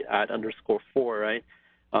I-128 add _4, right?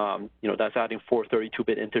 That's adding 4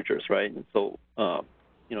 32-bit integers, right? And so,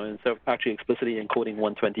 instead of actually explicitly encoding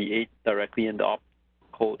 128 directly in the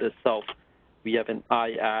opcode itself, we have an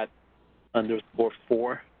I add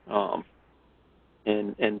 _4.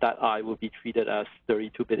 And that I will be treated as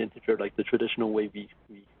 32-bit integer, like the traditional way we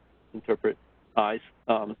interpret I's.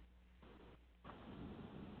 I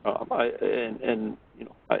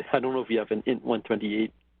don't know if we have an int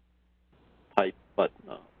 128 type, but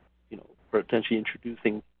potentially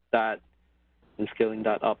introducing that and scaling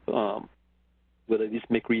that up would at least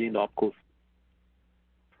make reading the opcodes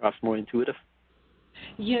perhaps more intuitive.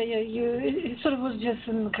 Yeah, it sort of was just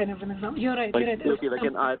kind of an example. You're right. Like You're right. it would be like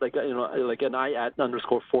an I, like an I at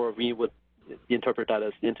underscore 4. We would interpret that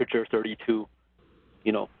as integer 32.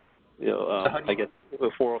 I guess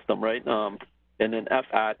 4 of them, right? And then f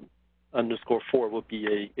at underscore 4 would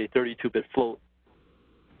be a 32-bit float.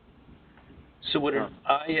 So would an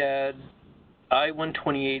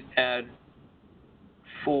I128 add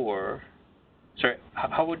 4? Sorry,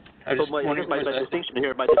 how would I just my distinction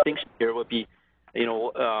here would be,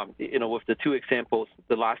 with the two examples,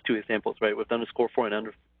 the last two examples, right, with underscore 4 and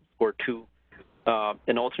underscore 2,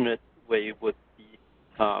 an alternate way would be,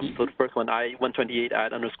 so the first one, I128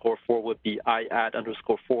 add underscore 4 would be I add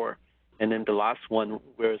underscore 4, and then the last one,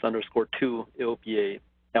 whereas underscore 2, it will be a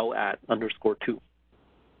L add underscore 2.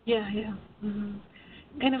 Yeah. Mm-hmm.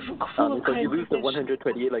 Kind of full of so you lose the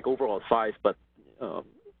 128 like overall size, but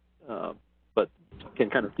can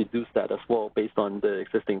kind of deduce that as well based on the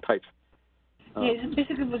existing types. Yeah,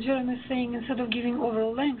 basically what Jeremy is saying, instead of giving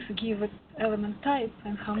overall length, give it element type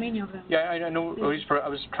and how many of them. Yeah, I know. I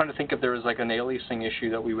was trying to think if there was like an aliasing issue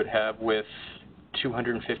that we would have with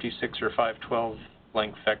 256 or 512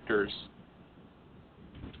 length vectors.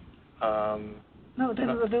 No,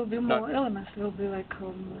 there'll be more elements. There'll be like.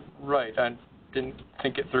 Right, I didn't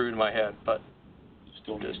think it through in my head, but.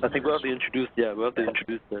 I think we'll have to introduce. Yeah, we'll have to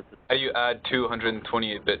introduce that. How do you add two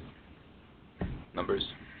 128-bit numbers?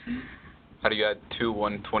 How do you add two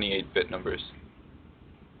 128-bit numbers?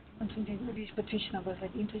 128 which numbers,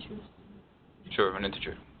 like integers? Sure, an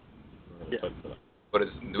integer. Yeah. What is?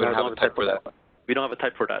 We don't have a type for that. We don't have a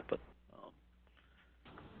type for that, but.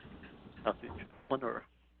 One or.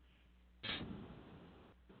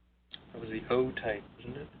 That was the O type,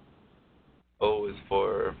 isn't it? O is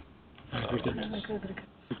for. Yeah,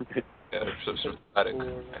 static, I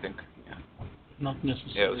think. Yeah. Not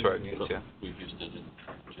necessarily. Yeah, that's right. Yeah. We've used it in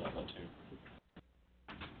Java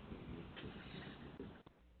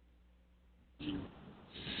too.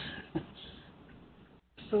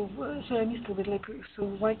 So I missed a bit. Like, so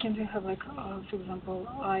why can't we have like, for example,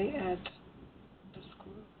 I add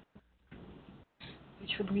underscore,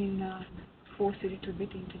 which would mean 4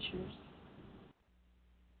 32-bit integers,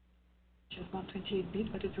 which is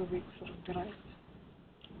 128-bit, but it will be sort of derived.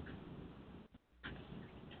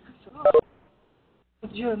 So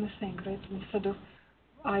what Jeremy is saying, right? Instead of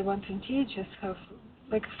I128, just have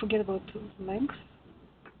like forget about length,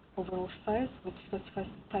 overall size, but specify the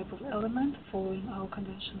type of element following our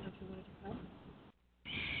conventions that we already have.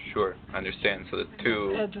 Sure, I understand. So the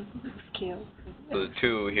 2. Add scale. So the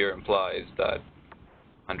 2 here implies that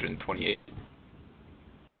 128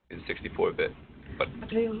 is 64-bit, but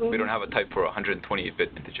we don't have a type for a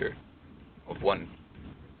 128-bit integer of 1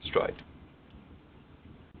 stride.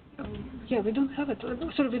 Yeah, we don't have it.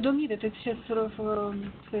 Sort of, we don't need it. It's just sort of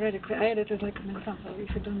theoretically. I added it like an example.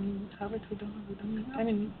 If we don't have it, we don't need it. I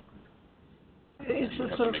mean, it's you a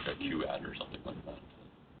have sort to of. make a Q add or something like that.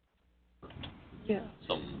 Yeah.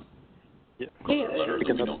 Some letter that we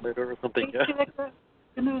don't. Or something. Yeah.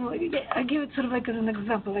 I give it sort of like as an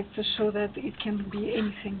example, like to show that it can be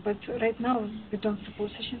anything. But right now, we don't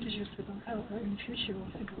support such integers. We don't have. In the future,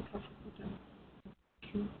 we'll think we'll have to put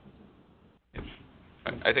Q.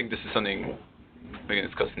 I think this is something we can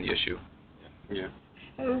discuss in the issue. Yeah.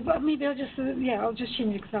 But maybe I'll just I'll just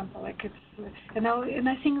change the example. Like it's and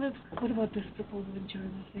I think that what about this proposal in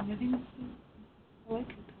German thing? I think I like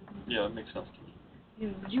it. Yeah, it makes sense to me.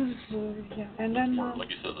 Yeah, use and then more, like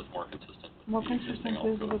you said, that's more consistent. More consistent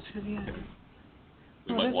with what's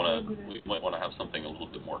We might want to have something a little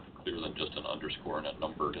bit more clear than just an underscore and a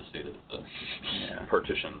number to say that it's a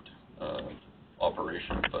partitioned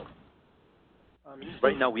operation, but.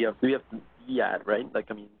 Right now we have VAdd, right? Like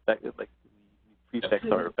I mean, we prefix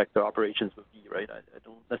our vector operations with V, right? I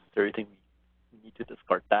don't necessarily think we need to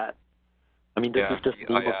discard that. I mean, this is just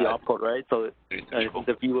the name of the opcode, right? So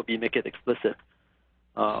the V will make it explicit.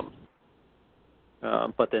 But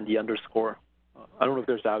then the underscore, I don't know if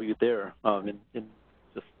there's value there in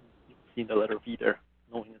just seeing the letter V there,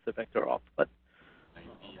 knowing it's a vector op, but.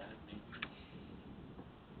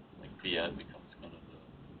 Like VAdd becomes kind of the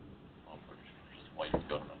operation, which is why you've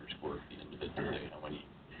got an underscore at the end of it to say how many.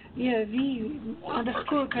 Yeah, V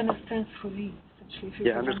underscore kind of stands for V essentially.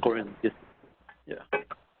 Yeah, underscore in is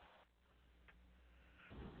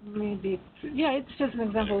Maybe it's just an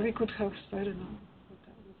example. We could have I don't know.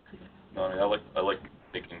 No, I mean I like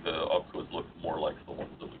making the opcodes look more like the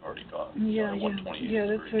ones that we've already got. Yeah, 128 yeah, is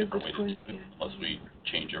that's a very good point. Unless we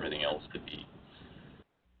change everything else to be.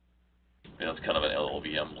 I mean, that's kind of an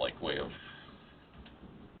LLVM-like way of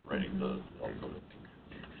writing the opcode.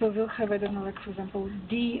 So we'll have, I don't know, like for example,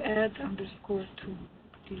 D add underscore 2.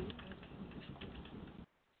 D add underscore 2.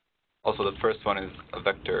 Also, the first one is a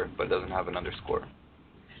vector, but it doesn't have an underscore.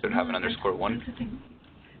 Should it have an underscore 1? It's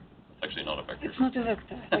actually not a vector. It's not a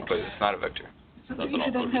vector. But it's not a vector. So if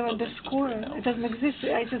it doesn't have underscore, it doesn't exist.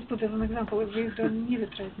 I just put it as an example. We don't need it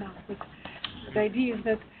right now. But the idea is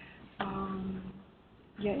that,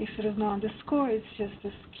 yeah, if there is no underscore, it's just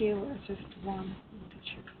a scale, it's just one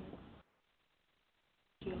integer.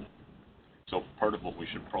 Scale. So part of what we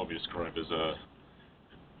should probably describe is a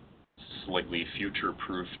slightly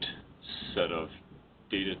future-proofed set of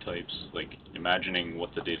data types, like imagining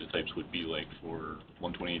what the data types would be like for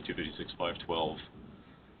 128, 256, 512,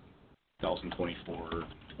 1024,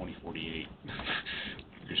 2048.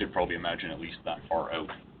 You should probably imagine at least that far out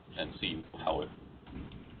and see how it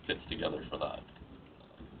fits together for that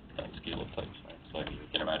scale of types, right? So I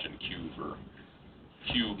can imagine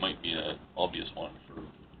Q might be an obvious one for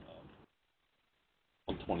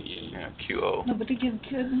 128. Yeah, QO. No, but again,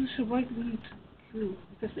 I'm not sure why we need Q,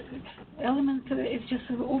 because elements is just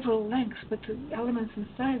an overall length, but elements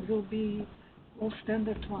inside will be all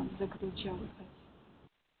standard ones, like the Java size.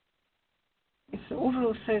 If the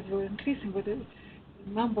overall size will increasing, but the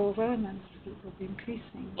number of elements will be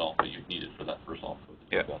increasing. Well, but you need it for that first opcode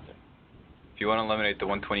that you got there. If you want to eliminate the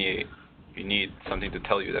 128, you need something to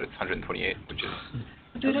tell you that it's 128, which is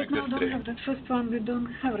but we right now don't have that first one. We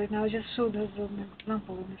don't have right now. I just showed as an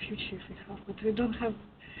example in the future if we have, but we don't have.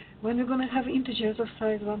 When we're going to have integers of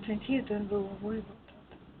size 128, then we'll worry about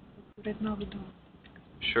that. But right now we don't.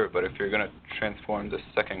 Sure, but if you're going to transform the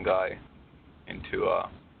second guy into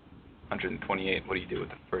 128, what do you do with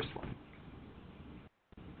the first one?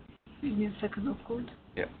 You mean second opcode?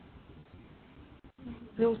 Yeah.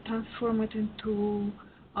 We'll transform it into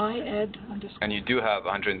I add underscore. And you do have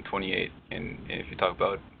 128 if you talk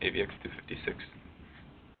about AVX 256.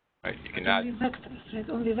 Right, you can add. Only vectors, right?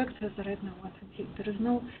 Only vectors are right now 128. There is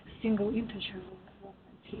no single integer of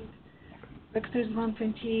 128. Vectors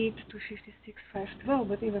 128, 256, 512,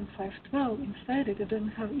 but even 512 inside it doesn't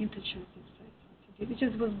have integers inside. It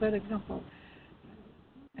just was a bad example.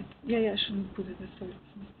 Yeah, I shouldn't put it as a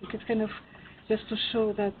mistake. It's kind of just to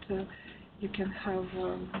show that you can have.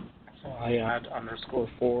 So I add underscore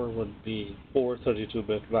 4 would be 4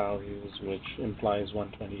 32-bit values, which implies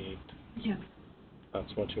 128. Yeah.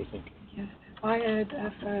 That's what you're thinking. Yeah. I add,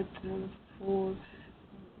 F add 4,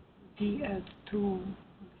 D add 2,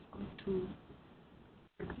 underscore 2.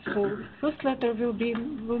 So first letter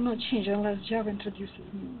will not change unless Java introduces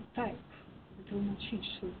new type. It will not change.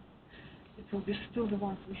 So it will be still the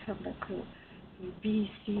ones we have, like B,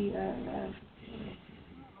 C, F,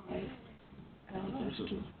 I, L, S,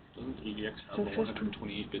 T. Doesn't EVX have a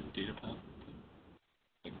 128-bit data path?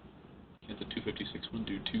 Like, can't the 256 one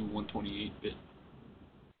do two 128-bit?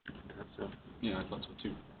 Yeah, I thought so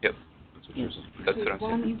too. Yep. That's what you're saying. That's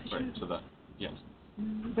what I'm saying. Right, so that, yes.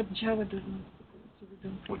 But Java doesn't. So we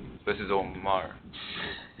don't. This is OMR.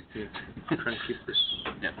 Yeah. I'm trying to keep this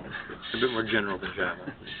a bit more general than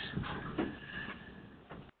Java.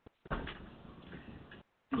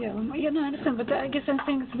 Yeah, no, I understand, but I guess I'm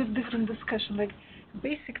saying it's a bit different discussion. Like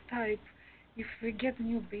basic type, if we get a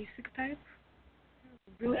new basic type,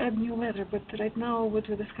 we'll add new letter. But right now, what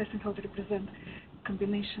we're discussing how to represent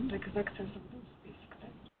combination, like vectors of those basic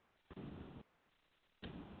types.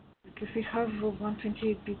 Like if we have a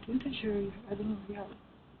 128-bit integer, I don't know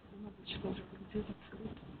which letter we can use it for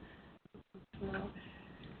it. But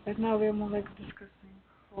right now we're more like discussing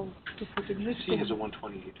how to put existing. C has a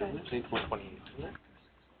 128, doesn't it? C 128, doesn't it?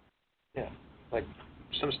 Yeah, like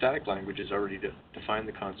some static languages already define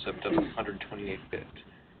the concept of 128-bit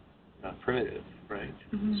primitive, right?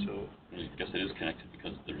 Mm-hmm. So I guess it is connected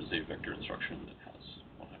because there is a vector instruction that has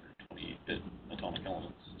 128-bit atomic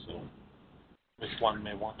elements. So Which one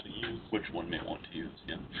may want to use. Which one may want to use,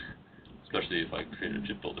 yeah. Especially if I create a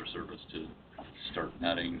chip builder service to start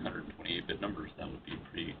adding 128-bit numbers, that would be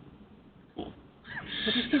pretty cool.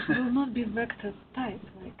 But you see, it will not be vector type.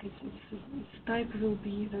 Like its type will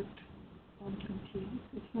be that 128.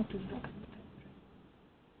 It's not a vector type.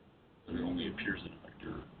 But it only appears in a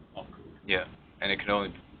vector opcode. Yeah, and it can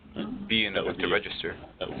only be in a vector register.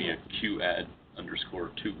 That would be a Q add underscore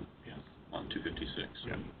 2 on 256.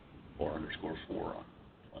 Yeah. Or underscore 4 on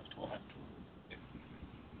 512.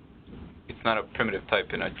 It's not a primitive type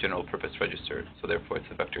in a general purpose register, so therefore it's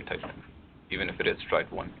a vector type, even if it is stride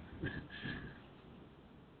 1.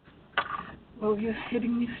 Well, you're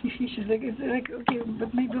hitting me with issues. Like it's like okay,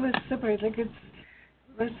 but maybe let's separate. Like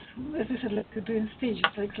let's as I said, like to do in stages.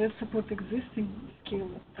 Like let's support existing scale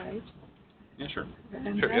types. Yeah, sure.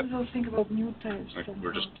 And sure, then we'll think about new types. Like and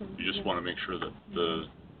you just want to make sure that the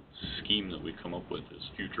scheme that we come up with is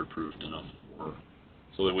future-proofed enough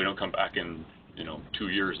so that we don't come back in you know, 2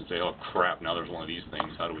 years and say, oh crap, now there's one of these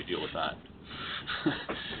things. How do we deal with that?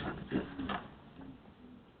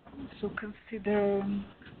 So consider.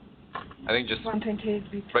 I think just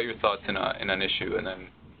 128-bit. write your thoughts in an issue and then.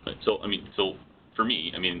 Right. So I mean, so for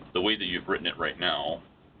me, I mean, the way that you've written it right now,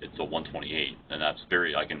 it's a 128, and that's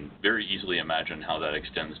I can very easily imagine how that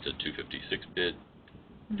extends to 256-bit,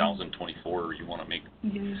 1024. You want to make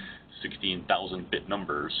 16,000-bit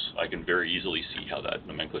numbers. I can very easily see how that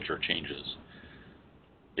nomenclature changes.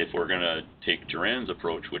 If we're going to take Duran's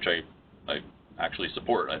approach, which I actually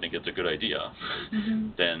support, I think it's a good idea,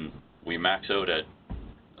 then we max out at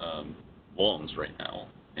longs right now,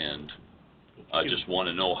 and I just want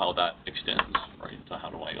to know how that extends, right? So how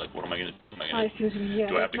do I, like, what am I going to,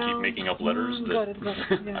 do I have to keep making up letters that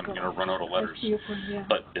I'm going to run out of letters?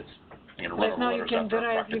 But I'm going to run out of letters after a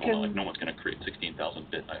practical, like, no one's going to create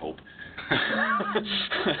 16,000-bit, I hope,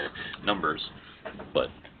 numbers. But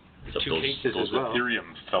those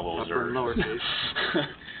Ethereum fellows are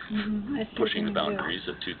pushing the boundaries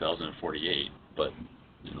at 2048, but,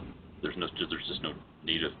 you know, there's just no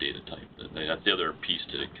native data type. That's the other piece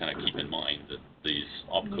to kind of keep in mind, that these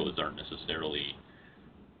opcodes aren't necessarily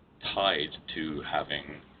tied to having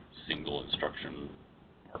single instruction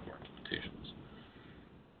hardware implementations.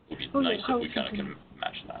 It would be nice if we kind of can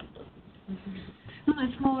match that. But. No,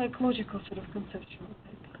 it's more like logical sort of conceptual.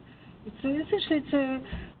 Essentially, it's a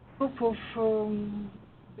group of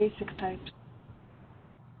basic types.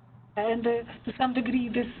 And to some degree,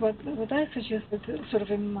 this what I suggested, sort of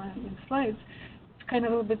in my slides, it's kind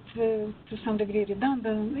of a little bit to some degree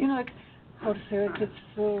redundant. You know, like how to say it, it's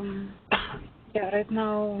right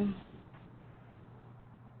now,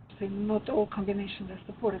 not all combinations are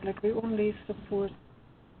supported. Like we only support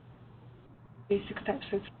basic types.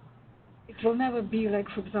 So it will never be like,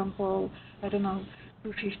 for example, I don't know,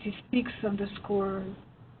 256 underscore.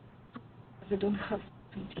 They don't have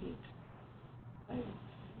 28.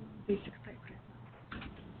 Basic type right now.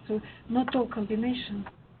 So not all combinations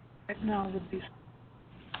right now would be.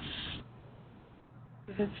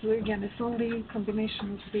 That's again, it's only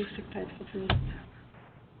combination of basic types that we would have.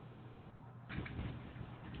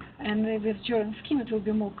 And with Jordan scheme, it will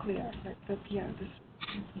be more clear, like that. Yeah, this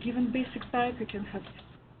given basic type, you can have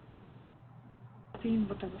theme,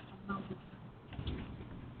 whatever.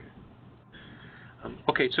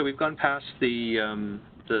 Okay, so we've gone past the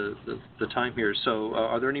time here. So,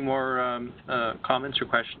 are there any more comments or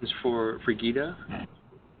questions for Gita?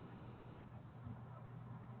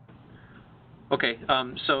 Okay,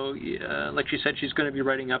 so like she said, she's going to be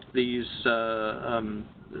writing up these sort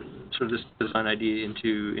of this design idea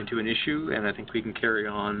into an issue, and I think we can carry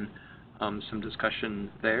on some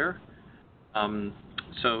discussion there.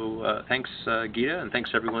 So thanks, Gita, and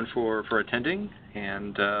thanks everyone for attending,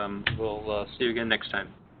 and we'll see you again next time.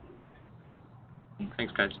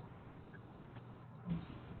 Thanks, guys.